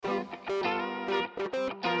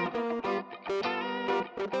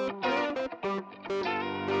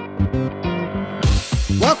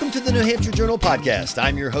Welcome to the New Hampshire Journal podcast.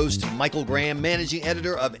 I'm your host, Michael Graham, managing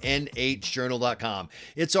editor of nhjournal.com.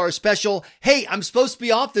 It's our special, hey, I'm supposed to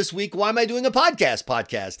be off this week. Why am I doing a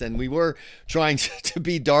podcast? And we were trying to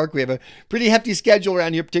be dark. We have a pretty hefty schedule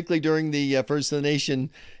around here, particularly during the First of the Nation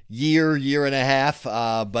year and a half.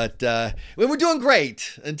 But we were doing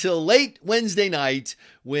great until late Wednesday night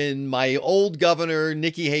when my old governor,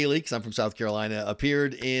 Nikki Haley, because I'm from South Carolina,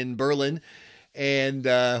 appeared in Berlin and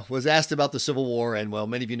was asked about the Civil War. And, well,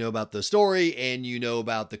 many of you know about the story and you know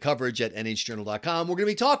about the coverage at nhjournal.com. We're going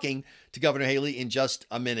to be talking to Governor Haley in just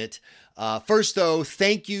a minute. First, though,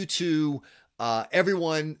 thank you to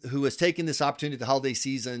everyone who has taken this opportunity at the holiday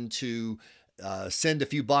season to send a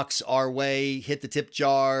few bucks our way, hit the tip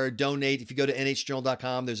jar, donate. If you go to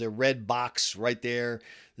nhjournal.com, there's a red box right there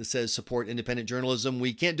that says support independent journalism.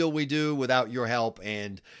 We can't do what we do without your help.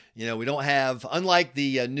 And, you know, we don't have, unlike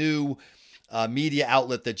the new media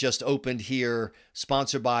outlet that just opened here,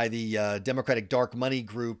 sponsored by the Democratic Dark Money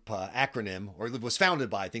Group acronym, or it was founded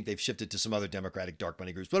by, I think they've shifted to some other Democratic Dark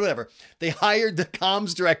Money groups, but whatever. They hired the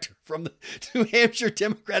comms director from the New Hampshire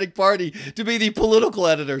Democratic Party to be the political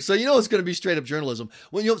editor. So you know it's going to be straight up journalism.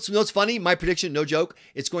 Well, you know what's funny? My prediction, no joke,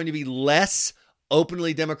 it's going to be less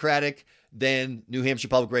openly Democratic than New Hampshire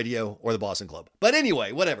Public Radio or the Boston Globe. But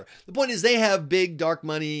anyway, whatever. The point is they have big dark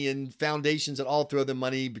money and foundations that all throw them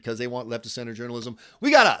money because they want left of center journalism. We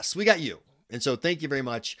got us. We got you. And so thank you very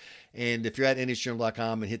much. And if you're at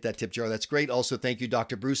nhjournal.com and hit that tip jar, that's great. Also, thank you,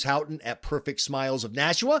 Dr. Bruce Houghton at Perfect Smiles of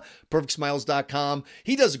Nashua, perfectsmiles.com.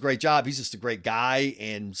 He does a great job. He's just a great guy.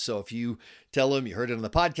 And so if you tell him you heard it on the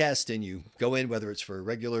podcast and you go in, whether it's for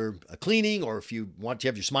regular cleaning or if you want to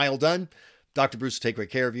have your smile done, Dr. Bruce will take great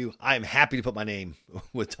care of you. I am happy to put my name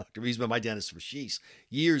with Dr. Bruce. He's been my dentist for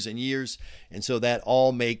years and years. And so that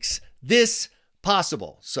all makes this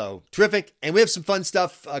possible. So terrific. And we have some fun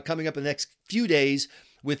stuff coming up in the next few days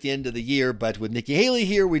with the end of the year. But with Nikki Haley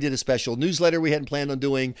here, we did a special newsletter we hadn't planned on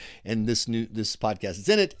doing. And this podcast is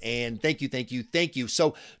in it. And thank you.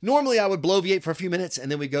 So normally I would bloviate for a few minutes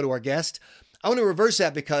and then we go to our guest. I want to reverse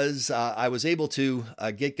that because I was able to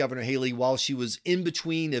get Governor Haley while she was in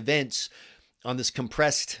between events on this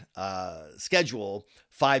compressed schedule,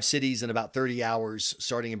 5 cities in about 30 hours,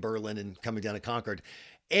 starting in Berlin and coming down to Concord.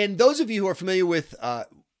 And those of you who are familiar with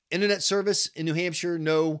internet service in New Hampshire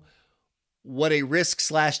know what a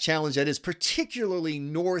risk/challenge that is, particularly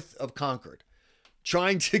north of Concord,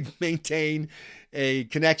 trying to maintain a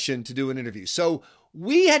connection to do an interview. So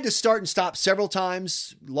we had to start and stop several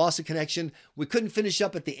times, lost a connection. We couldn't finish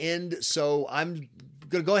up at the end. So I'm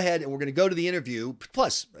going to go ahead and we're going to go to the interview.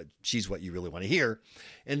 Plus, she's what you really want to hear.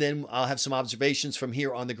 And then I'll have some observations from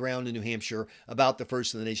here on the ground in New Hampshire about the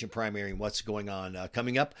First of the Nation primary and what's going on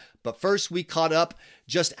coming up. But first, we caught up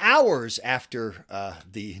just hours after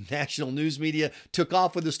the national news media took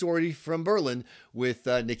off with the story from Berlin with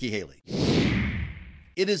Nikki Haley.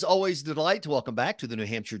 It is always a delight to welcome back to the New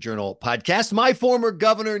Hampshire Journal podcast, my former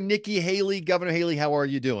governor, Nikki Haley. Governor Haley, how are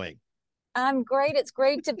you doing? I'm great. It's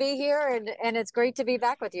great to be here and it's great to be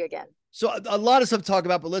back with you again. So a lot of stuff to talk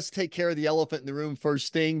about, but let's take care of the elephant in the room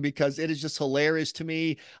first thing, because it is just hilarious to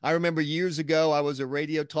me. I remember years ago, I was a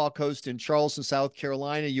radio talk host in Charleston, South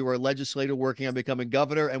Carolina. You were a legislator working on becoming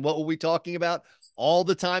governor. And what were we talking about all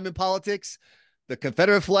the time in politics? The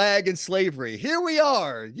Confederate flag and slavery. Here we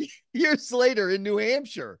are years later in New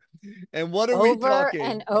Hampshire. And what are we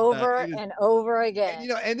talking? Over and over again. And, you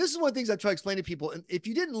know, and this is one of the things I try to explain to people. And if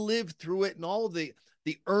you didn't live through it and all of the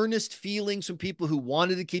earnest feelings from people who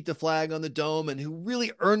wanted to keep the flag on the dome and who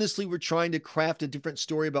really earnestly were trying to craft a different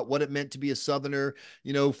story about what it meant to be a Southerner,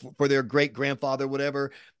 you know, for their great grandfather,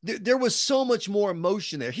 whatever. There was so much more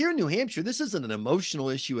emotion there. Here in New Hampshire, this isn't an emotional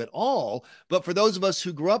issue at all. But for those of us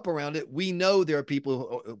who grew up around it, we know there are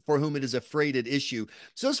people for whom it is a freighted issue.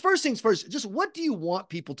 So as first things first, just what do you want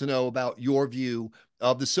people to know about your view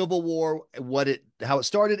of the Civil War, how it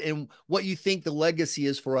started, and what you think the legacy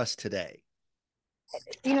is for us today?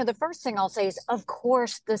 You know, the first thing I'll say is, of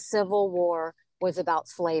course, the Civil War was about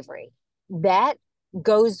slavery. That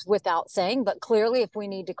goes without saying, but clearly if we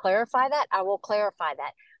need to clarify that, I will clarify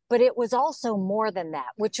that. But it was also more than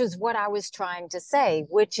that, which is what I was trying to say,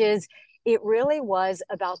 which is it really was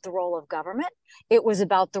about the role of government. It was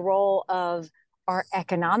about the role of our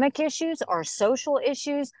economic issues, our social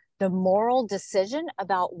issues, the moral decision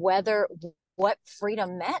about what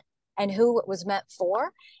freedom meant and who it was meant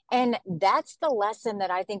for. And that's the lesson that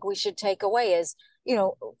I think we should take away is, you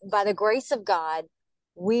know, by the grace of God,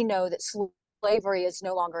 we know that slavery is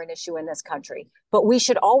no longer an issue in this country, but we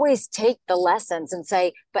should always take the lessons and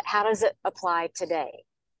say, but how does it apply today?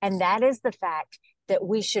 And that is the fact that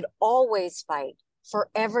we should always fight for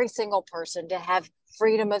every single person to have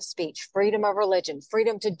freedom of speech, freedom of religion,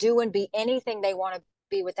 freedom to do and be anything they want to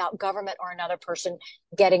be without government or another person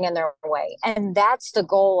getting in their way. And that's the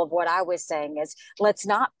goal of what I was saying is, let's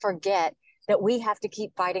not forget that we have to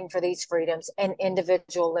keep fighting for these freedoms and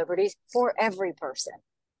individual liberties for every person.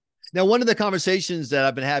 Now, one of the conversations that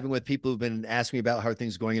I've been having with people who've been asking me about how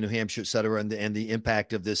things are going in New Hampshire, et cetera, and the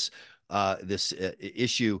impact of this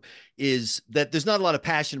issue is that there's not a lot of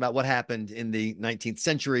passion about what happened in the 19th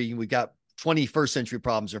century. We got 21st century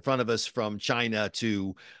problems in front of us, from China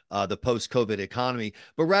to the post-COVID economy,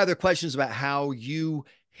 but rather questions about how you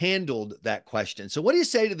handled that question. So what do you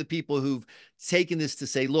say to the people who've taken this to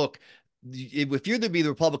say, look, if you're to be the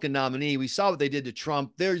Republican nominee, we saw what they did to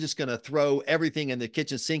Trump. They're just going to throw everything in the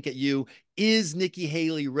kitchen sink at you. Is Nikki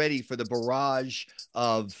Haley ready for the barrage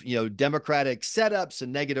of, Democratic setups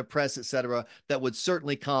and negative press, et cetera, that would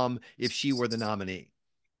certainly come if she were the nominee?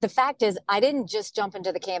 The fact is, I didn't just jump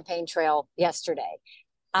into the campaign trail yesterday.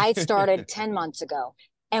 I started 10 months ago.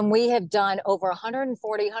 And we have done over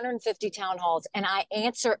 140, 150 town halls, and I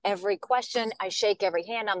answer every question. I shake every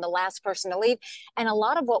hand. I'm the last person to leave. And a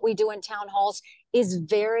lot of what we do in town halls is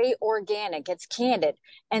very organic. It's candid.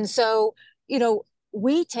 And so,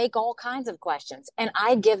 we take all kinds of questions, and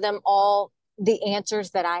I give them all the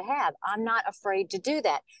answers that I have. I'm not afraid to do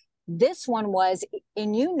that. This one was,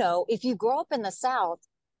 and if you grow up in the South,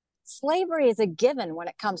 slavery is a given when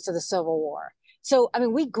it comes to the Civil War. So,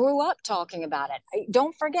 we grew up talking about it.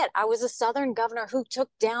 Don't forget, I was a Southern governor who took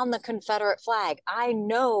down the Confederate flag. I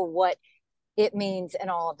know what it means and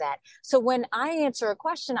all of that. So when I answer a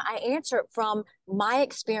question, I answer it from my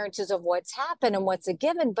experiences of what's happened and what's a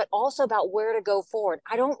given, but also about where to go forward.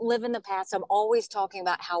 I don't live in the past. I'm always talking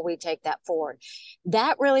about how we take that forward.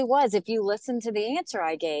 That really was, if you listen to the answer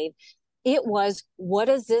I gave, it was, what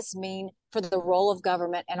does this mean for the role of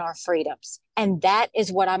government and our freedoms? And that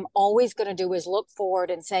is what I'm always going to do, is look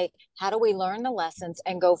forward and say, how do we learn the lessons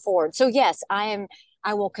and go forward? So yes,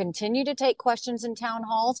 I will continue to take questions in town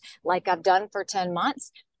halls like I've done for 10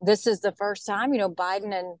 months. This is the first time,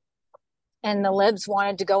 Biden and the libs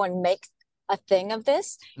wanted to go and make a thing of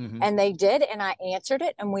this, and they did, and I answered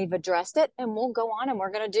it, and we've addressed it, and we'll go on, and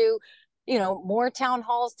we're going to do more town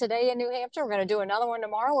halls today in New Hampshire. We're going to do another one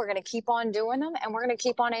tomorrow. We're going to keep on doing them, and we're going to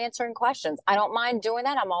keep on answering questions. I don't mind doing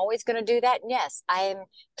that. I'm always going to do that. And yes, I am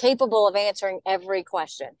capable of answering every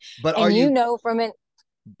question. But and are you from it?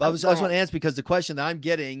 I was going to ask, because the question that I'm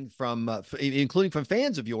getting from, including from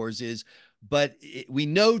fans of yours, is, we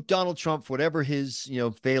know Donald Trump, for whatever his,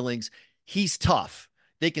 failings, he's tough.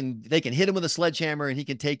 They can hit him with a sledgehammer and he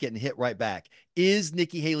can take it and hit right back. Is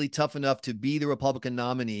Nikki Haley tough enough to be the Republican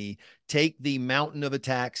nominee, take the mountain of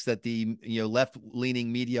attacks that the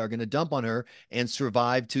left-leaning media are going to dump on her, and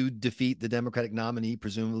survive to defeat the Democratic nominee,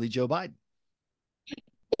 presumably Joe Biden?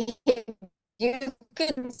 You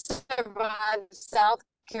can survive South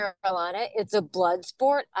Carolina. It's a blood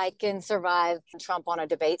sport. I can survive Trump on a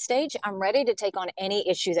debate stage. I'm ready to take on any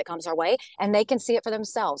issue that comes our way, and they can see it for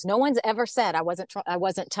themselves. No one's ever said I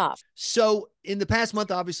wasn't tough. So in the past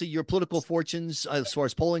month, obviously, your political fortunes, as far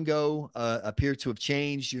as polling go, appear to have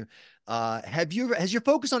changed. Has your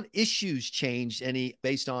focus on issues changed any,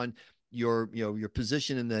 based on your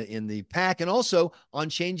position in the PAC, and also on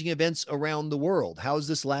changing events around the world? How has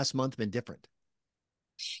this last month been different?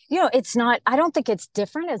 I don't think it's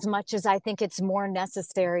different as much as I think it's more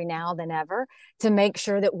necessary now than ever to make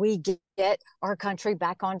sure that we get our country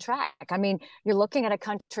back on track. You're looking at a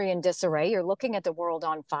country in disarray. You're looking at the world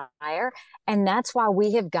on fire. And that's why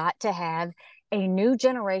we have got to have a new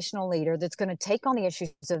generational leader that's going to take on the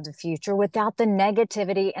issues of the future without the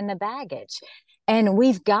negativity and the baggage. And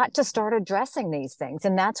we've got to start addressing these things.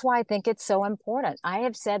 And that's why I think it's so important. I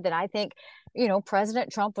have said that I think,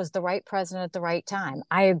 President Trump was the right president at the right time.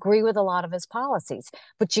 I agree with a lot of his policies,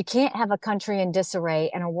 but you can't have a country in disarray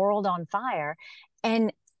and a world on fire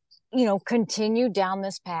and, continue down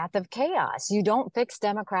this path of chaos. You don't fix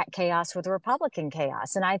Democrat chaos with Republican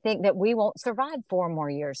chaos. And I think that we won't survive 4 more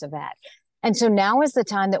years of that. And so now is the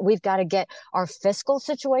time that we've got to get our fiscal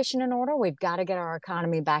situation in order. We've got to get our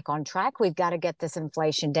economy back on track. We've got to get this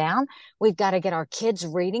inflation down. We've got to get our kids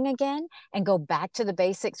reading again and go back to the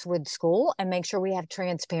basics with school and make sure we have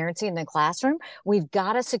transparency in the classroom. We've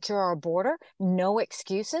got to secure our border. No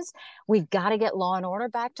excuses. We've got to get law and order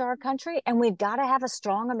back to our country. And we've got to have a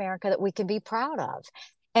strong America that we can be proud of.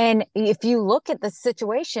 And if you look at the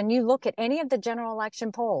situation, you look at any of the general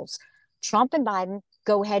election polls, Trump and Biden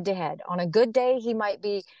go head to head. On a good day,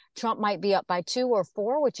 Trump might be up by 2 or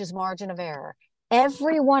 4, which is margin of error.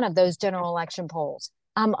 Every one of those general election polls,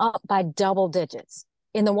 I'm up by double digits.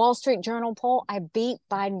 In the Wall Street Journal poll, I beat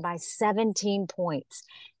Biden by 17 points.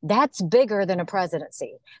 That's bigger than a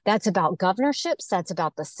presidency. That's about governorships. That's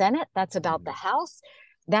about the Senate. That's about the House.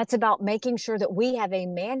 That's about making sure that we have a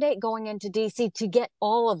mandate going into DC to get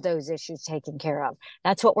all of those issues taken care of.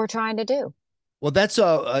 That's what we're trying to do. Well, that's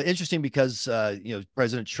interesting because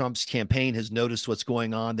President Trump's campaign has noticed what's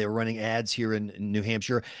going on. They're running ads here in New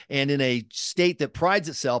Hampshire, and in a state that prides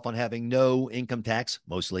itself on having no income tax,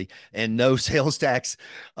 mostly, and no sales tax.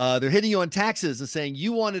 They're hitting you on taxes and saying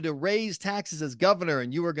you wanted to raise taxes as governor,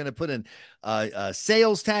 and you were going to put a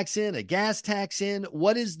sales tax in, a gas tax in.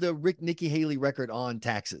 What is the Nikki Haley record on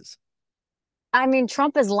taxes? I mean,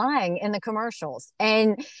 Trump is lying in the commercials.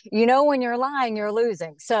 And when you're lying, you're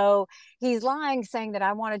losing. So he's lying, saying that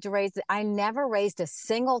I never raised a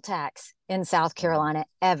single tax in South Carolina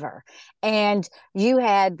ever. And you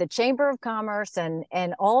had the Chamber of Commerce and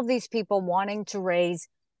all of these people wanting to raise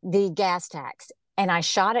the gas tax. And I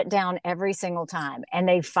shot it down every single time. And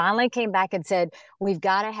they finally came back and said, we've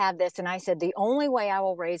got to have this. And I said, the only way I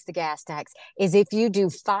will raise the gas tax is if you do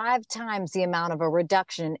 5 times the amount of a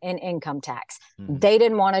reduction in income tax. Mm-hmm. They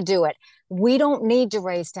didn't want to do it. We don't need to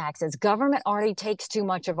raise taxes. Government already takes too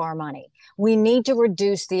much of our money. We need to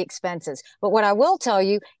reduce the expenses. But what I will tell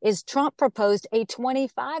you is Trump proposed a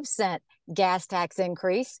 25-cent gas tax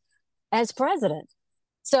increase as president.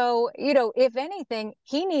 So, if anything,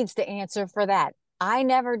 he needs to answer for that. I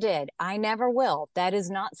never did. I never will. That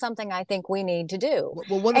is not something I think we need to do.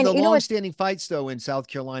 Well, one of the longstanding fights, though, in South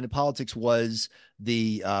Carolina politics was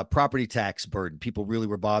the property tax burden. People really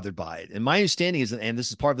were bothered by it. And my understanding is, and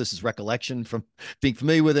this is part of this is recollection from being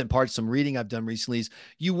familiar with it, and part of some reading I've done recently, is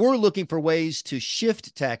you were looking for ways to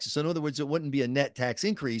shift taxes. So in other words, it wouldn't be a net tax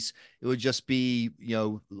increase. It would just be,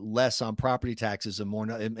 less on property taxes and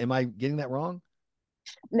more. Am I getting that wrong?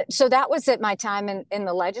 So that was at my time in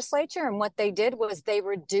the legislature. And what they did was they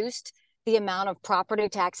reduced the amount of property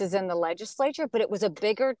taxes in the legislature, but it was a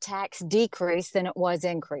bigger tax decrease than it was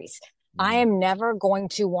increase. I am never going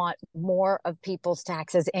to want more of people's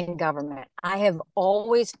taxes in government. I have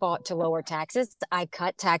always fought to lower taxes. I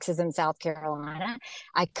cut taxes in South Carolina.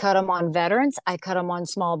 I cut them on veterans. I cut them on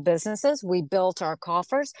small businesses. We built our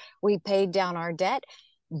coffers. We paid down our debt.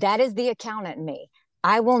 That is the accountant in me.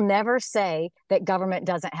 I will never say that government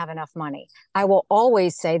doesn't have enough money. I will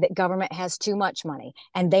always say that government has too much money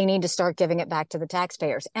and they need to start giving it back to the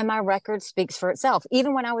taxpayers. And my record speaks for itself.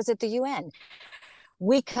 Even when I was at the UN,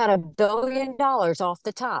 we cut $1 billion off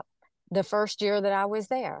the top the first year that I was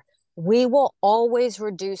there. We will always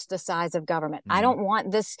reduce the size of government. I don't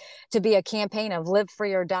want this to be a campaign of live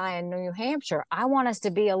free or die in New Hampshire. I want us to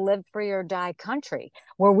be a live free or die country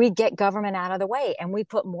where we get government out of the way and we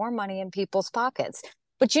put more money in people's pockets.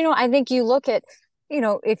 But, I think you look at,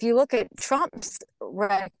 if you look at Trump's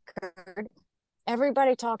record,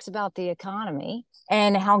 everybody talks about the economy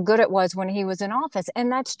and how good it was when he was in office. And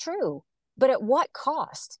that's true. But at what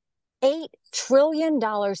cost? $8 trillion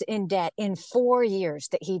in debt in 4 years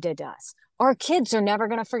that he did to us. Our kids are never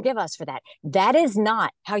going to forgive us for that. That is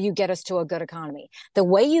not how you get us to a good economy. The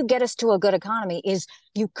way you get us to a good economy is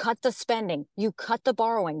you cut the spending, you cut the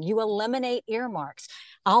borrowing, you eliminate earmarks.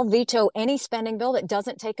 I'll veto any spending bill that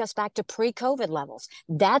doesn't take us back to pre-COVID levels.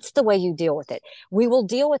 That's the way you deal with it. We will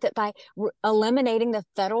deal with it by eliminating the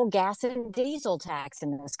federal gas and diesel tax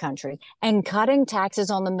in this country and cutting taxes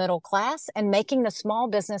on the middle class and making the small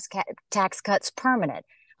business tax cuts permanent.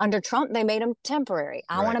 Under Trump, they made them temporary.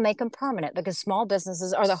 I want to make them permanent because small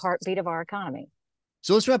businesses are the heartbeat of our economy.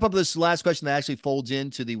 So let's wrap up this last question that actually folds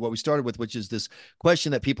into what we started with, which is this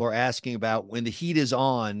question that people are asking about when the heat is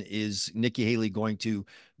on, is Nikki Haley going to,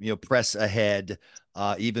 press ahead,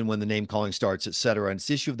 even when the name calling starts, et cetera. And it's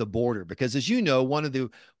the issue of the border, because as you know, one of the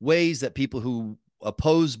ways that people who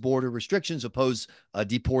oppose border restrictions, oppose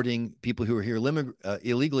deporting people who are here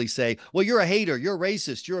illegally say, well, you're a hater, you're a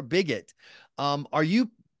racist, you're a bigot. Are you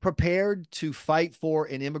prepared to fight for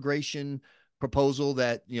an immigration proposal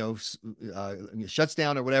that, shuts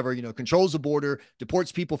down or whatever, controls the border,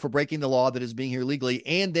 deports people for breaking the law that is being here legally,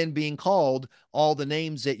 and then being called all the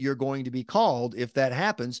names that you're going to be called if that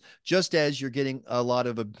happens, just as you're getting a lot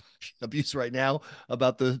of abuse right now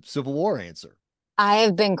about the Civil War answer? I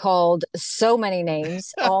have been called so many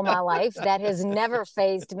names all my life. That has never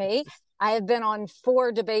fazed me. I have been on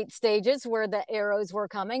 4 debate stages where the arrows were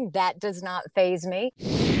coming. That does not faze me.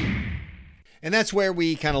 And that's where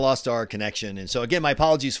we kind of lost our connection. And so, again, my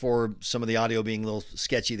apologies for some of the audio being a little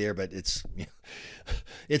sketchy there, but it's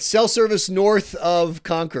cell service north of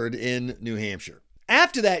Concord in New Hampshire.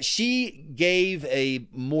 After that, she gave a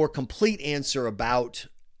more complete answer about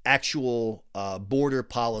actual border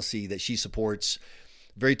policy that she supports.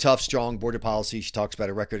 very tough, strong border policy. She talks about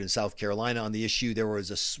a record in South Carolina on the issue. There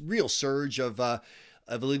was a real surge of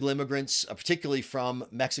illegal immigrants, particularly from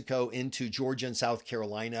Mexico into Georgia and South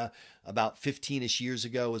Carolina about 15-ish years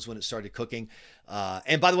ago is when it started cooking.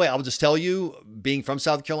 And by the way, I'll just tell you, being from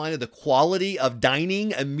South Carolina, the quality of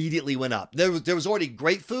dining immediately went up. There was already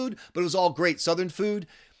great food, but it was all great Southern food.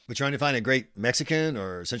 But trying to find a great Mexican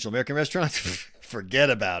or Central American restaurant, forget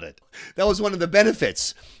about it. That was one of the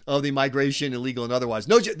benefits of the migration, illegal and otherwise.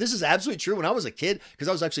 No, this is absolutely true. When I was a kid, because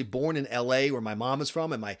I was actually born in LA, where my mom is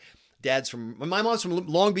from, and my mom's from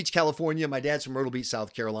Long Beach, California. My dad's from Myrtle Beach,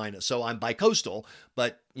 South Carolina. So I'm bi-coastal,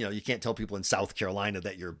 but you can't tell people in South Carolina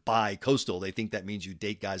that you're bi-coastal. They think that means you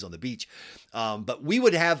date guys on the beach. But we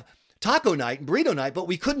would have taco night and burrito night, but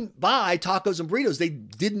we couldn't buy tacos and burritos. They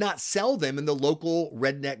did not sell them in the local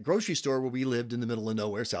redneck grocery store where we lived in the middle of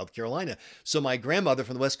nowhere, South Carolina. So my grandmother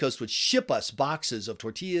from the West Coast would ship us boxes of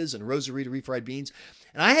tortillas and Rosarita refried beans.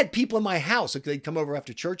 And I had people in my house. Like, they'd come over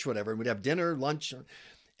after church, whatever, and we'd have dinner, lunch,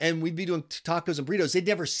 and we'd be doing tacos and burritos. They'd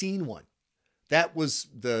never seen one. That was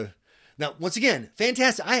now, once again,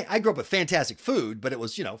 fantastic. I grew up with fantastic food, but it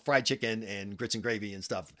was, fried chicken and grits and gravy and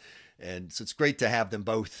stuff. And so it's great to have them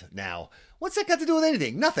both now. What's that got to do with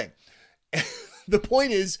anything? Nothing. The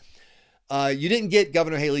point is, you didn't get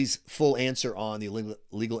Governor Haley's full answer on the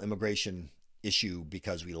illegal immigration issue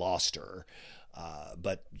because we lost her.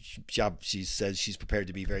 But she says she's prepared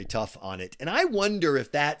to be very tough on it. And I wonder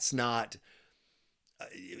if that's not,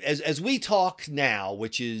 as we talk now,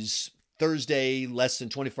 which is Thursday, less than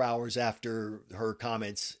 24 hours after her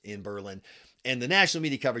comments in Berlin, and the national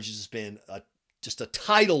media coverage has been just a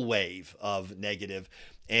tidal wave of negative,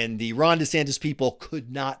 and the Ron DeSantis people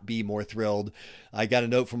could not be more thrilled. I got a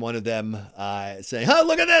note from one of them saying, "Oh,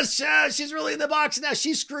 look at this. She's really in the box now.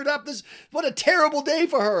 She screwed up this. What a terrible day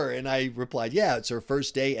for her." And I replied, yeah, it's her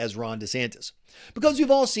first day as Ron DeSantis. Because we've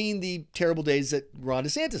all seen the terrible days that Ron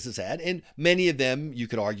DeSantis has had, and many of them, you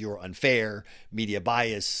could argue, are unfair, media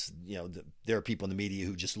bias. There are people in the media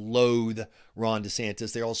who just loathe Ron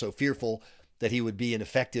DeSantis. They're also fearful that he would be an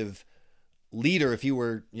effective leader if he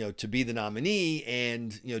were, to be the nominee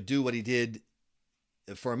and, do what he did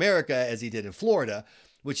for America as he did in Florida,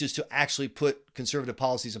 which is to actually put conservative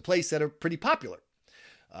policies in place that are pretty popular.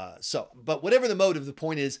 But whatever the motive, the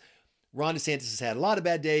point is, Ron DeSantis has had a lot of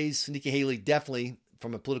bad days. Nikki Haley definitely,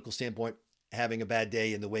 from a political standpoint, having a bad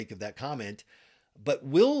day in the wake of that comment. But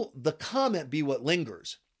will the comment be what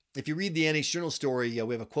lingers? If you read the NH Journal story,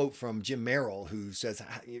 we have a quote from Jim Merrill who says,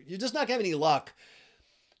 "You're just not having any luck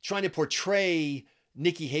trying to portray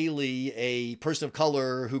Nikki Haley, a person of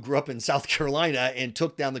color who grew up in South Carolina and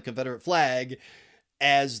took down the Confederate flag,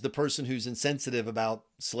 as the person who's insensitive about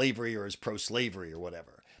slavery or is pro-slavery or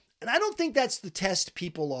whatever." And I don't think that's the test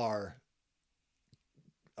people are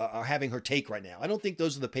having her take right now. I don't think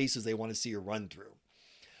those are the paces they want to see her run through.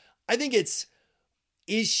 I think is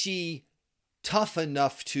she tough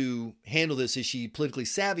enough to handle this? Is she politically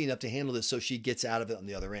savvy enough to handle this so she gets out of it on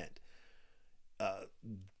the other end?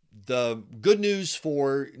 The good news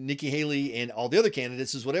for Nikki Haley and all the other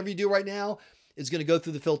candidates is whatever you do right now is going to go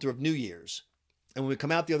through the filter of New Year's. And when we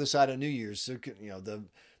come out the other side of New Year's, there's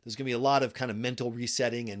going to be a lot of kind of mental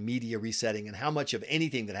resetting and media resetting, and how much of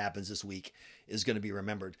anything that happens this week is going to be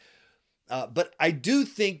remembered. But I do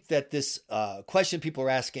think that this question people are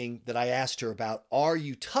asking, that I asked her about, are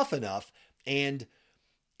you tough enough? And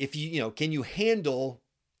if can you handle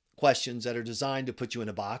questions that are designed to put you in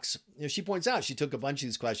a box? She points out she took a bunch of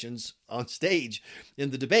these questions on stage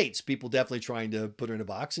in the debates, people definitely trying to put her in a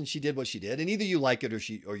box, and she did what she did. And either you like it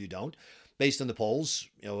or you don't. Based on the polls,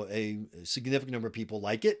 a significant number of people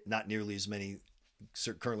like it, not nearly as many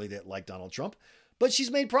currently that like Donald Trump, but she's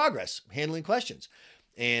made progress handling questions.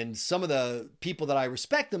 And some of the people that I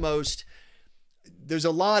respect the most, there's a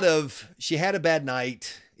lot of, she had a bad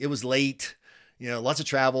night. It was late, lots of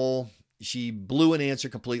travel. She blew an answer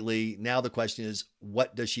completely. Now the question is,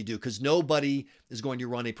 what does she do? Because nobody is going to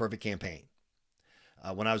run a perfect campaign.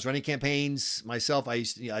 When I was running campaigns myself, I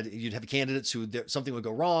used to, you'd have candidates who something would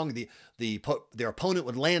go wrong. Their opponent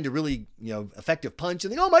would land a really effective punch,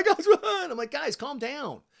 and they go, "Oh my God!" I'm like, guys, calm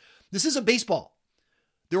down. This isn't baseball.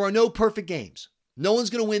 There are no perfect games. No one's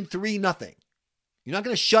going to win 3-0. You're not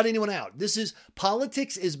going to shut anyone out.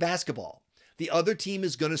 Politics is basketball. The other team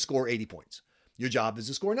is going to score 80 points. Your job is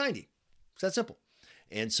to score 90. It's that simple.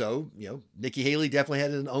 And so, Nikki Haley definitely had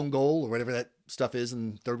an own goal or whatever that stuff is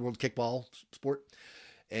in third world kickball sport.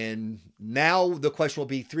 And now the question will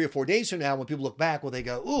be 3 or 4 days from now, when people look back, will they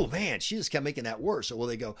go, "Oh man, she just kept making that worse"? Or will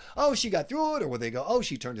they go, "Oh, she got through it"? Or will they go, "Oh,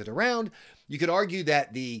 she turned it around"? You could argue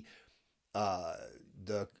that the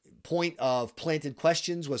point of planted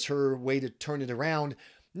questions was her way to turn it around.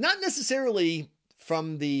 Not necessarily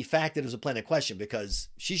from the fact that it was a planted question, because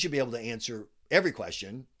she should be able to answer every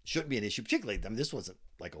question. Shouldn't be an issue, particularly. I mean, this wasn't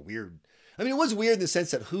like a weird. I mean, it was weird in the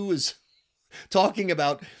sense that who was talking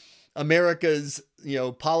about America's,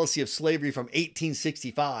 policy of slavery from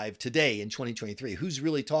 1865 today in 2023. Who's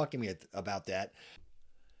really talking about that?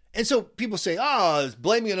 And so people say,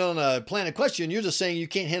 blaming it on a planted question. You're just saying you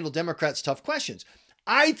can't handle Democrats' tough questions.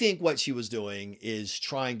 I think what she was doing is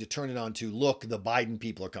trying to turn it on to, look, the Biden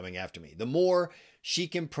people are coming after me. The more she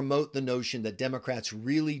can promote the notion that Democrats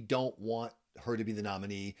really don't want her to be the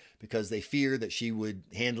nominee because they fear that she would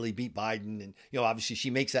handily beat Biden. And, obviously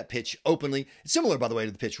she makes that pitch openly. It's similar, by the way,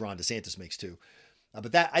 to the pitch Ron DeSantis makes too.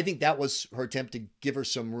 But I think that was her attempt to give her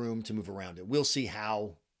some room to move around it. We'll see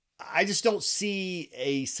how. I just don't see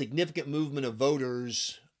a significant movement of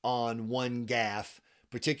voters on one gaffe,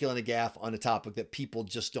 particularly on a gaffe on a topic that people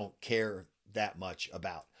just don't care that much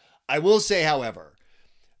about. I will say, however,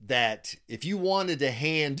 that if you wanted to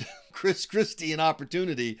hand Chris Christie an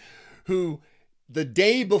opportunity, who the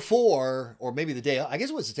day before, or maybe the day, I guess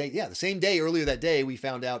it was the same day earlier that day, we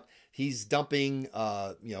found out he's dumping,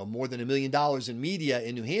 more than $1 million in media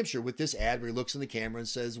in New Hampshire with this ad where he looks in the camera and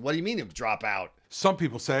says, "What do you mean to drop out?" Some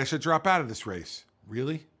people say I should drop out of this race.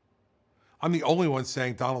 Really? I'm the only one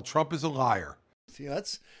saying Donald Trump is a liar. See,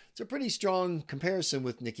 it's a pretty strong comparison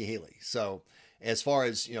with Nikki Haley. So as far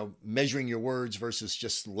as, measuring your words versus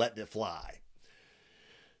just letting it fly.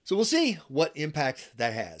 So we'll see what impact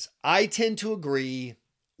that has. I tend to agree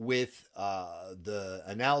with the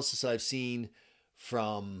analysis I've seen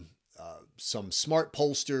from some smart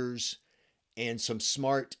pollsters and some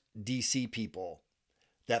smart DC people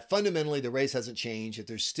that fundamentally the race hasn't changed, that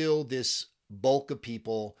there's still this bulk of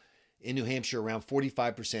people in New Hampshire, around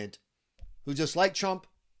 45%, who just like Trump.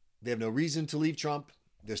 They have no reason to leave Trump.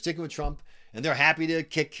 They're sticking with Trump, and they're happy to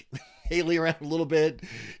kick Haley around a little bit,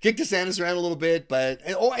 kick DeSantis around a little bit.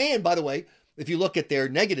 And by the way, if you look at their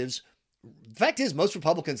negatives, the fact is most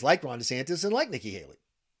Republicans like Ron DeSantis and like Nikki Haley.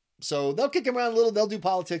 So they'll kick him around a little, they'll do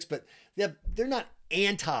politics, but they're not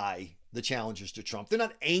anti the challengers to Trump. They're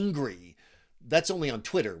not angry. That's only on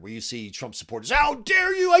Twitter where you see Trump supporters. How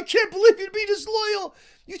dare you? I can't believe you'd be disloyal.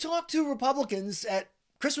 You talk to Republicans at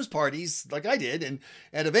Christmas parties like I did and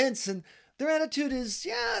at events, and their attitude is,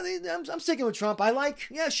 I'm sticking with Trump. I like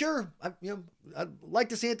DeSantis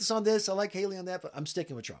on this. I like Haley on that, but I'm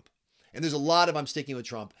sticking with Trump. And there's a lot of I'm sticking with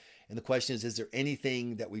Trump. And the question is there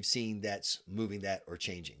anything that we've seen that's moving that or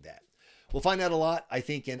changing that? We'll find out a lot, I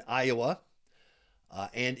think, in Iowa.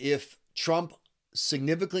 And if Trump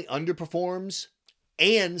significantly underperforms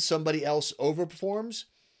and somebody else overperforms,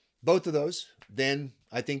 both of those, then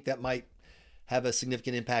I think that might have a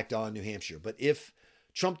significant impact on New Hampshire. But if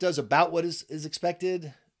Trump does about what is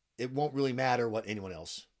expected, it won't really matter what anyone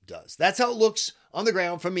else does. That's how it looks on the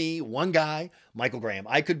ground for me, one guy, Michael Graham.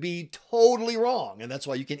 I could be totally wrong, and that's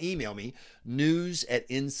why you can email me,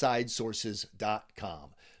 news@insidesources.com.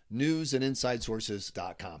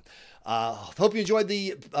 news@insidesources.com. Hope you enjoyed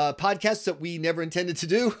the podcast that we never intended to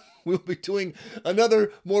do. We'll be doing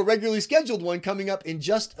another more regularly scheduled one coming up in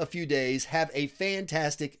just a few days. Have a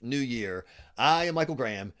fantastic new year. I am Michael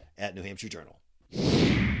Graham at New Hampshire Journal.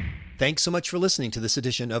 Thanks so much for listening to this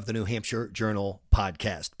edition of the New Hampshire Journal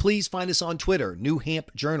podcast. Please find us on Twitter, New Hamp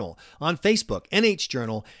Journal, on Facebook, NH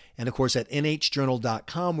Journal, and of course at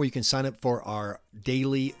nhjournal.com, where you can sign up for our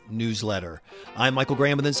daily newsletter. I'm Michael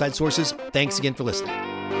Graham with Inside Sources. Thanks again for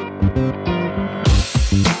listening.